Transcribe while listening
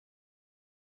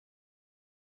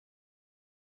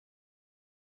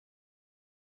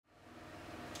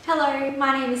Hello,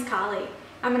 my name is Carly.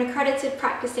 I'm an accredited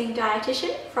practicing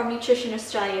dietitian from Nutrition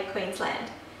Australia, Queensland.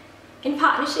 In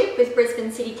partnership with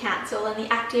Brisbane City Council and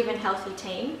the Active and Healthy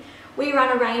team, we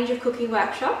run a range of cooking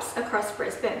workshops across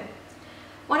Brisbane.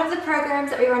 One of the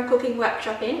programs that we run cooking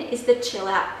workshop in is the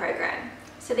Chillout program.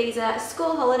 So these are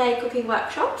school holiday cooking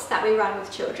workshops that we run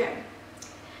with children.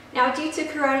 Now, due to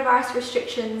coronavirus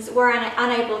restrictions, we're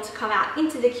unable to come out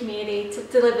into the community to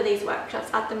deliver these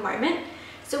workshops at the moment.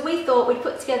 So we thought we'd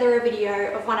put together a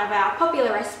video of one of our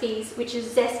popular recipes, which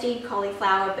is Zesty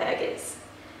Cauliflower burgers.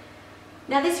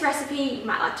 Now, this recipe you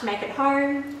might like to make at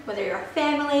home, whether you're a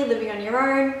family living on your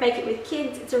own, make it with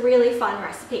kids. It's a really fun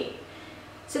recipe.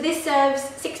 So this serves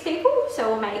 6 people, so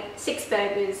we'll make 6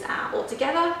 burgers all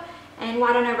together. And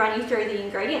why don't I run you through the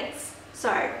ingredients?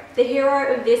 So the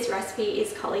hero of this recipe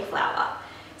is cauliflower.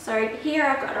 So here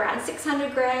I've got around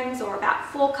 600 grams or about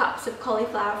 4 cups of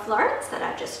cauliflower florets that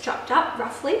I've just chopped up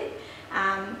roughly.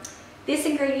 This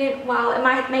ingredient, while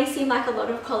it may seem like a lot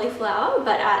of cauliflower,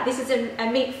 but this is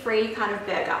a meat-free kind of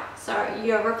burger. So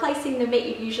you're replacing the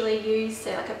meat you usually use,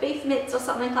 so like a beef mince or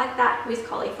something like that, with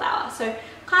cauliflower. So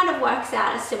kind of works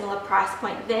out a similar price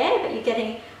point there, but you're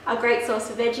getting a great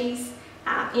source of veggies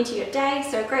into your day.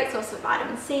 So a great source of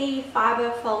vitamin C,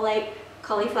 fibre, folate.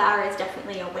 Cauliflower is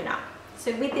definitely a winner.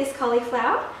 So with this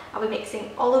cauliflower, I'll be mixing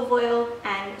olive oil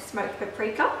and smoked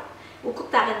paprika. We'll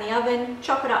cook that in the oven,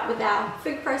 chop it up with our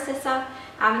food processor,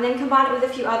 and then combine it with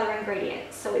a few other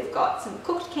ingredients. So we've got some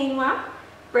cooked quinoa,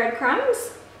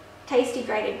 breadcrumbs, tasty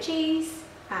grated cheese,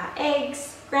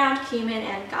 eggs, ground cumin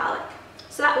and garlic.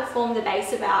 So that will form the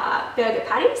base of our burger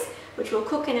patties, which we'll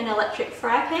cook in an electric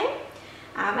fry pan.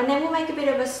 And then we'll make a bit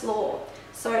of a slaw.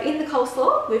 So in the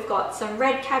coleslaw, we've got some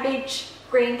red cabbage,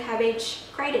 green cabbage,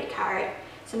 grated carrot,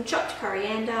 some chopped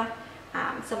coriander,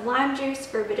 some lime juice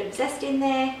for a bit of zest in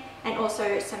there, and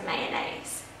also some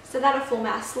mayonnaise. So that'll form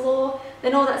our slaw.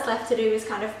 Then all that's left to do is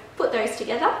kind of put those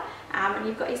together, and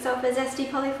you've got yourself a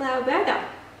zesty cauliflower burger.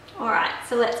 Alright,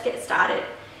 so let's get started.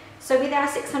 So with our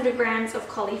 600 grams of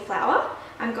cauliflower,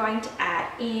 I'm going to add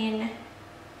in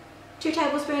 2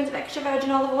 tablespoons of extra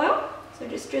virgin olive oil. So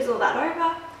just drizzle that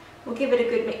over. We'll give it a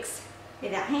good mix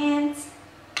with our hands.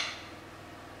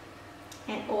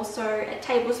 And also a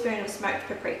tablespoon of smoked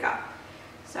paprika.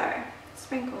 So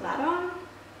sprinkle that on.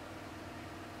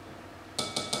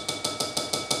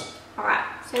 Alright,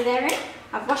 so there it is.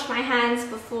 I've washed my hands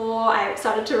before I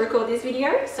started to record this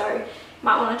video, so you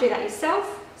might want to do that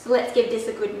yourself. So let's give this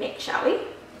a good mix, shall we?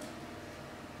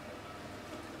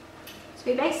 So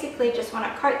we basically just want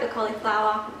to coat the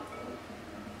cauliflower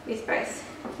with both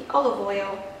the olive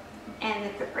oil and the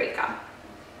paprika.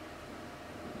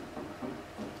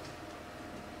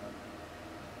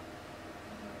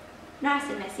 Nice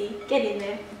and messy, get in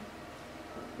there.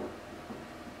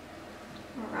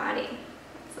 Alrighty,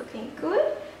 it's looking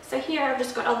good. So here I've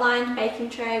just got a lined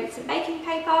baking tray with some baking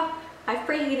paper. I've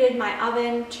preheated my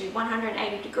oven to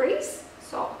 180 degrees,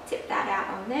 so I'll tip that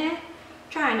out on there.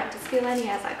 Try not to spill any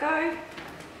as I go.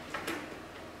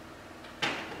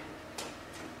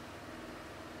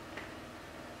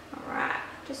 Alright,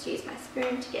 just use my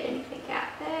spoon to get anything out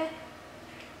there.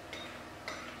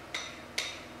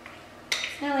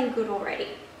 Smelling good already.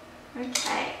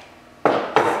 Okay,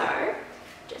 so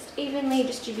just evenly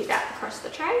distribute that across the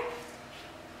tray.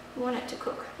 We want it to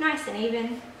cook nice and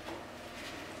even.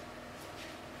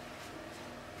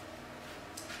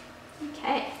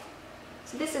 Okay,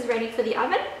 so this is ready for the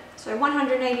oven. So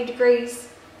 180 degrees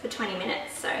for 20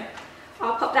 minutes. So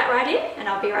I'll pop that right in and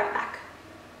I'll be right back.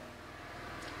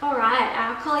 Alright,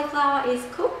 our cauliflower is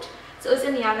cooked. So it was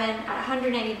in the oven at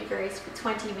 180 degrees for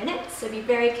 20 minutes, so be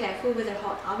very careful with a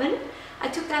hot oven. I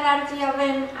took that out of the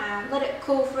oven, let it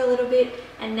cool for a little bit,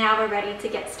 and now we're ready to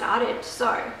get started.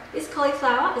 So this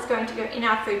cauliflower is going to go in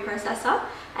our food processor.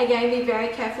 Again, be very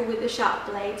careful with the sharp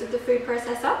blades of the food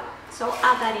processor. So I'll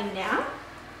add that in now.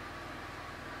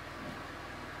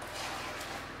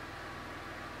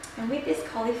 And with this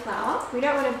cauliflower, we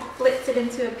don't want to blitz it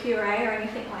into a puree or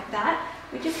anything like that.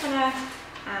 We just want to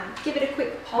give it a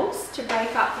quick pulse to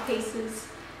break up the pieces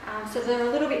so they're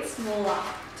a little bit smaller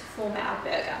to form our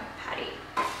burger patty.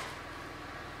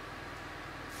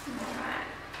 Alright,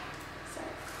 so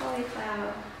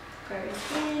cauliflower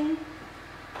goes in.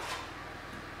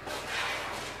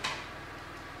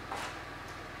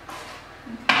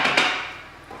 Okay.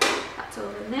 That's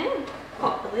all in there.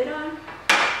 Pop the lid on.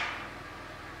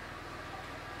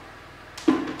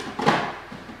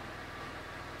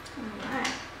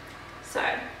 Alright. So,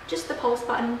 just the pulse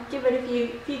button, give it a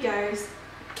few goes.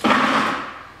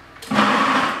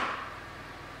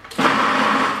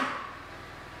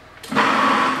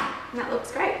 And that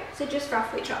looks great. So just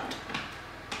roughly chopped.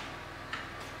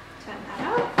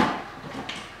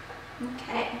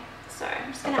 Okay, so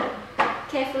I'm just going to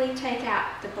carefully take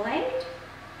out the blade.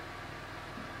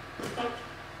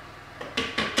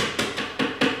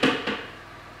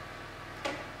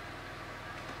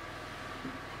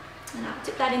 And I'll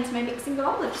dip that into my mixing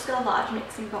bowl. I've just got a large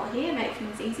mixing bowl here, make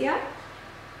things easier.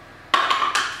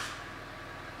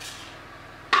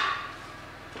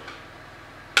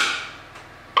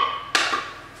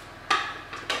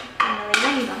 Finally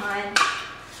laying behind.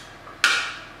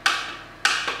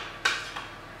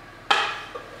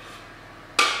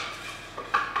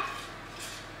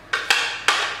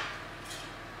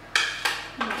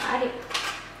 Alrighty,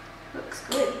 looks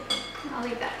good. I'll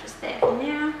leave that just there for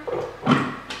now.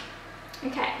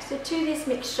 Okay, so to this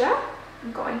mixture,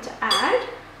 I'm going to add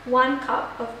 1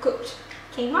 cup of cooked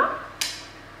quinoa.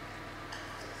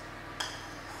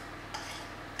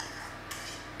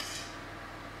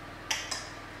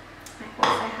 I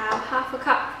also have half a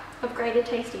cup of grated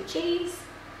tasty cheese,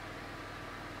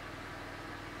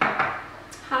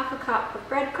 half a cup of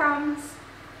breadcrumbs,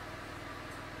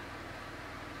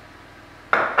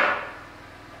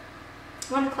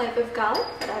 1 clove of garlic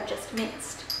that I've just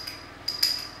minced.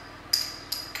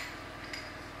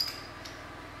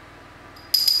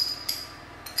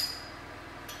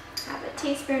 Have a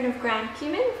teaspoon of ground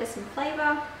cumin for some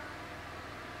flavour.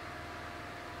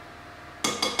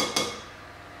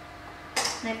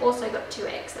 And I've also got 2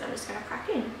 eggs that I'm just going to crack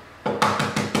in.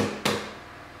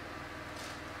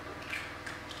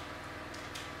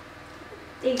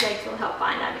 These eggs will help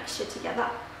bind our mixture together.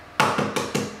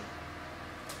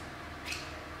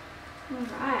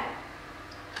 Alright,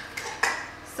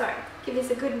 so give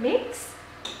this a good mix.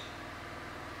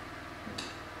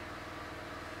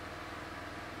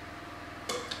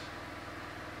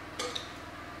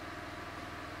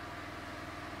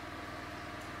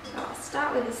 So I'll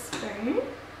start with a spoon.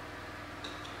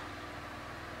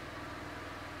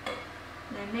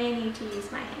 And I may need to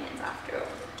use my hands after all.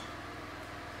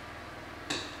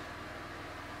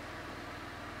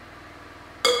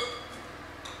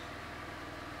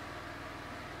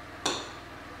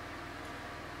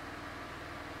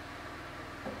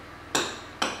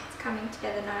 Coming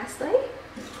together nicely.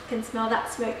 You can smell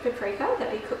that smoked paprika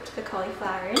that we cooked the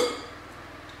cauliflower in. It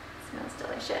smells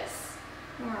delicious.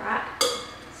 Alright,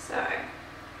 so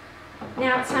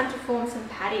now it's time to form some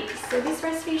patties. So this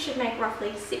recipe should make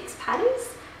roughly 6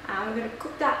 patties. We're going to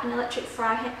cook that in an electric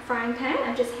frying pan.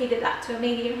 I've just heated that to a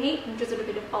medium heat and drizzled a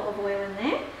bit of olive oil in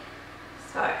there.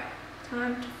 So,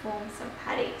 time to form some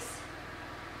patties.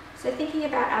 So thinking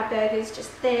about our burgers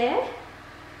just there,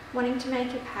 wanting to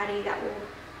make a patty that will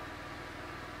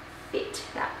fit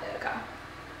that burger.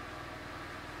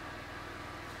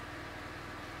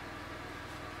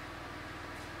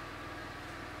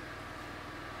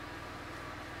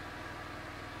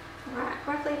 Alright,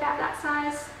 roughly about that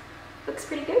size. Looks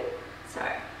pretty good. So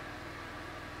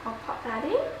I'll pop that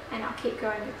in and I'll keep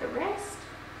going with the rest.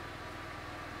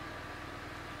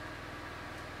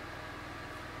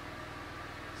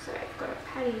 So I've got a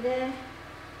patty there.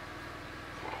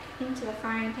 Into the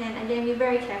frying pan. Again, be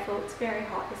very careful, it's very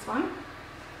hot, this one.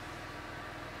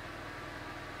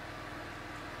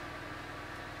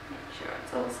 Make sure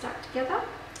it's all stuck together.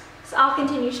 So I'll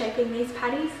continue shaping these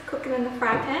patties, cook them in the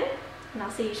fry pan, and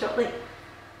I'll see you shortly.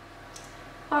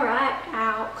 Alright,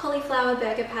 our cauliflower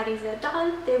burger patties are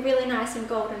done. They're really nice and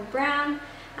golden brown.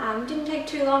 Didn't take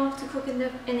too long to cook in the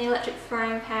electric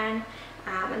frying pan.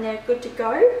 And they're good to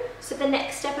go. So the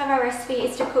next step of our recipe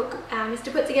is to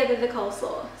put together the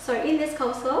coleslaw. So in this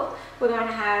coleslaw, we're going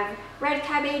to have red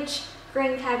cabbage,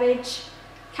 green cabbage,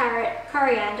 carrot,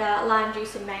 coriander, lime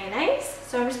juice and mayonnaise.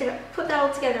 So I'm just going to put that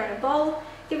all together in a bowl,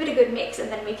 give it a good mix,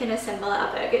 and then we can assemble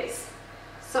our burgers.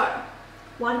 So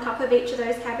 1 cup of each of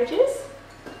those cabbages,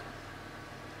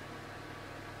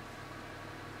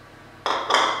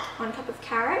 1 cup of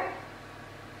carrot,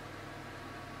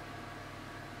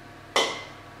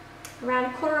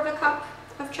 around 1/4 cup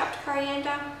of chopped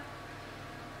coriander.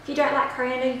 If you don't like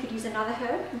coriander, you could use another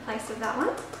herb in place of that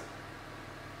one.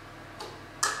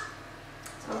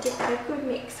 So I'll give that a good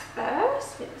mix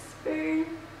first with a spoon,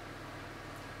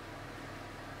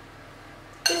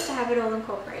 just to have it all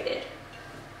incorporated.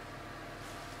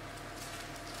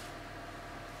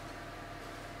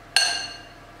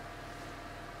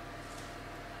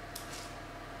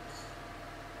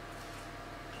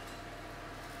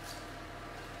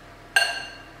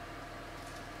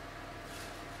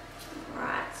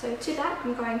 So to that,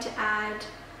 I'm going to add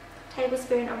a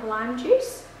tablespoon of lime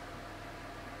juice.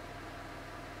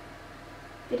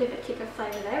 Bit of a kick of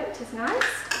flavour there, which is nice.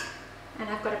 And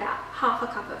I've got about half a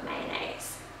cup of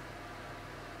mayonnaise.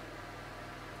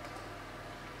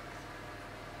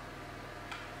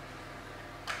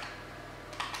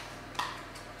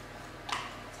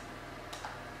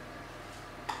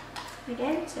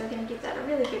 again, so we're going to give that a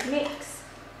really good mix.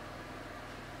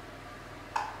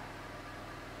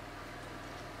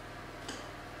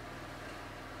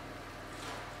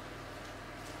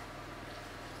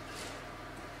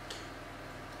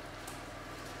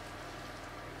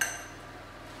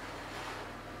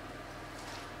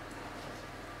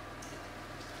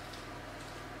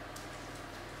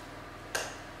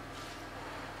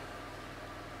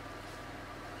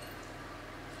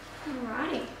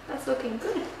 Alrighty, that's looking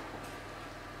good.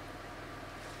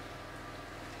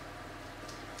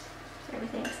 So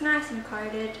everything's nice and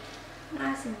coated,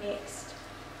 nice and mixed.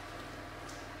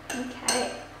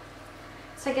 Okay,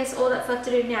 so I guess all that's left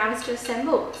to do now is to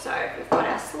assemble. So we've got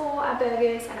our slaw, our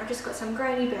burgers, and I've just got some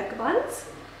grainy burger buns.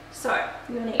 So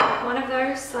you'll need one of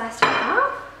those sliced in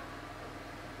half,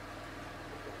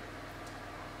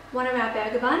 one of our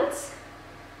burger buns.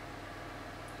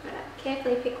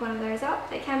 Carefully pick one of those up.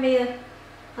 They can be a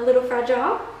little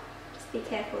fragile, just be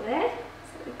careful there.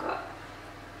 So we've got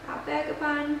our burger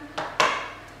bun,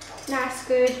 nice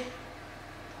good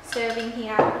serving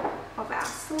here of our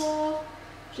slaw,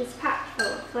 which is packed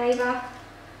full of flavour.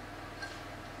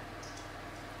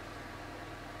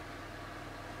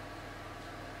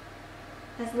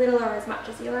 As little or as much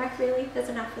as you like really, there's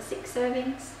enough for 6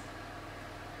 servings.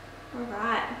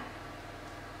 Alright.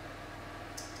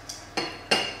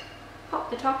 Pop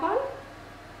the top on,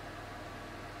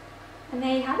 and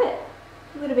there you have it.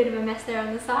 A little bit of a mess there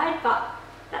on the side, but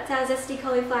that's our zesty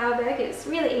cauliflower burgers.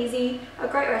 Really easy, a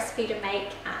great recipe to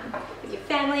make with your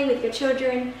family, with your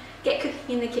children. Get cooking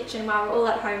in the kitchen while we're all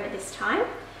at home at this time.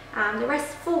 The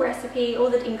full recipe, all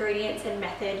the ingredients and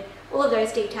method, all of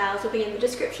those details will be in the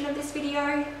description of this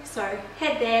video, so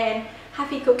head there and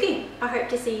happy cooking. I hope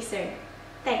to see you soon.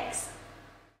 Thanks.